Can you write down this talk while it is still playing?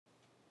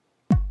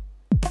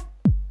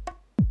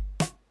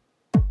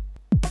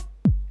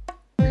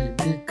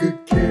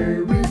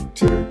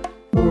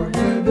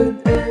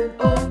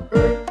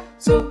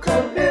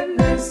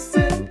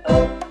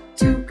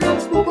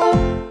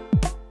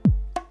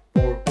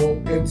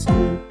in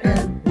school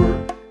and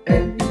work,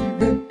 and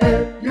even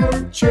at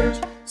your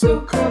church.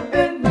 So come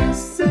and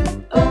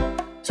listen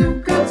up to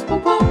Gospel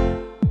Pop.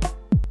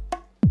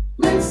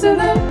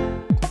 Listen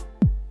up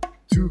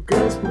to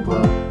Gospel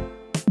Pop.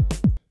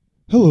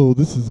 Hello,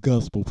 this is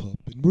Gospel Pop,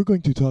 and we're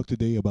going to talk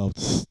today about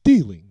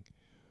stealing.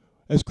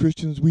 As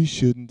Christians, we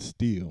shouldn't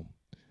steal.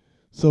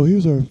 So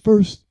here's our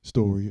first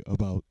story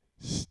about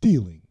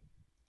stealing.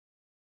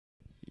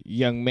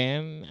 Young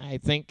man, I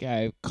think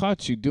I've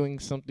caught you doing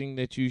something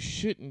that you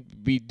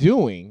shouldn't be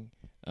doing.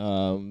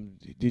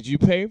 Did you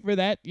pay for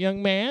that,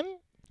 young man?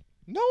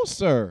 No,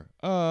 sir.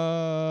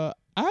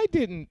 I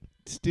didn't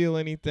steal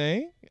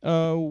anything.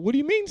 What do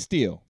you mean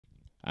steal?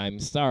 I'm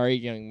sorry,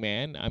 young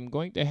man. I'm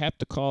going to have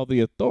to call the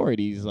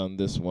authorities on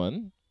this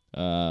one.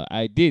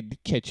 I did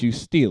catch you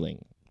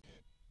stealing.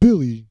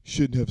 Billy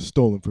shouldn't have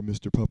stolen from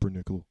Mr.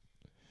 Pumpernickel.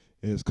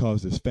 It has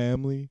caused his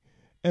family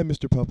and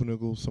Mr.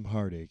 Pumpernickel some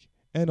heartache,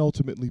 and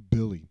ultimately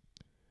Billy.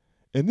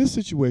 In this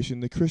situation,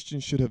 the Christian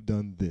should have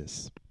done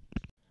this.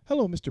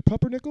 Hello, Mr.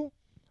 Pumpernickel.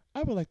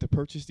 I would like to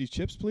purchase these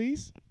chips,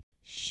 please.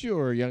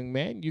 Sure, young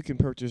man, you can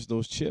purchase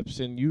those chips,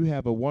 and you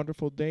have a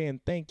wonderful day, and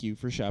thank you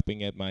for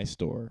shopping at my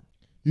store.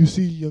 You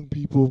see, young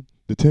people,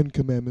 the 10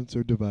 Commandments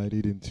are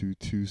divided into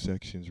two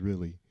sections,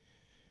 really.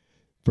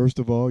 First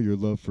of all, your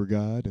love for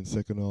God, and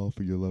second of all,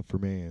 for your love for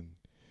man.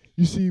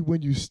 You see,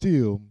 when you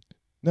steal,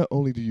 not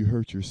only do you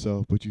hurt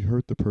yourself, but you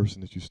hurt the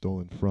person that you've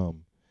stolen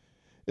from.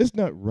 It's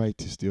not right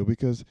to steal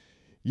because,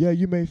 yeah,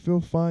 you may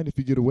feel fine if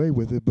you get away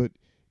with it, but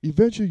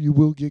eventually you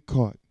will get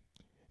caught.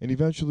 And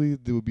eventually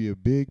there will be a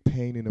big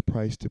pain and a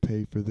price to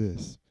pay for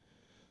this.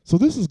 So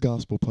this is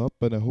Gospel Pup,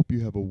 and I hope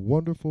you have a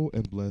wonderful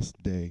and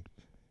blessed day.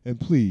 And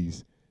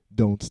please,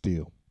 don't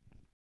steal.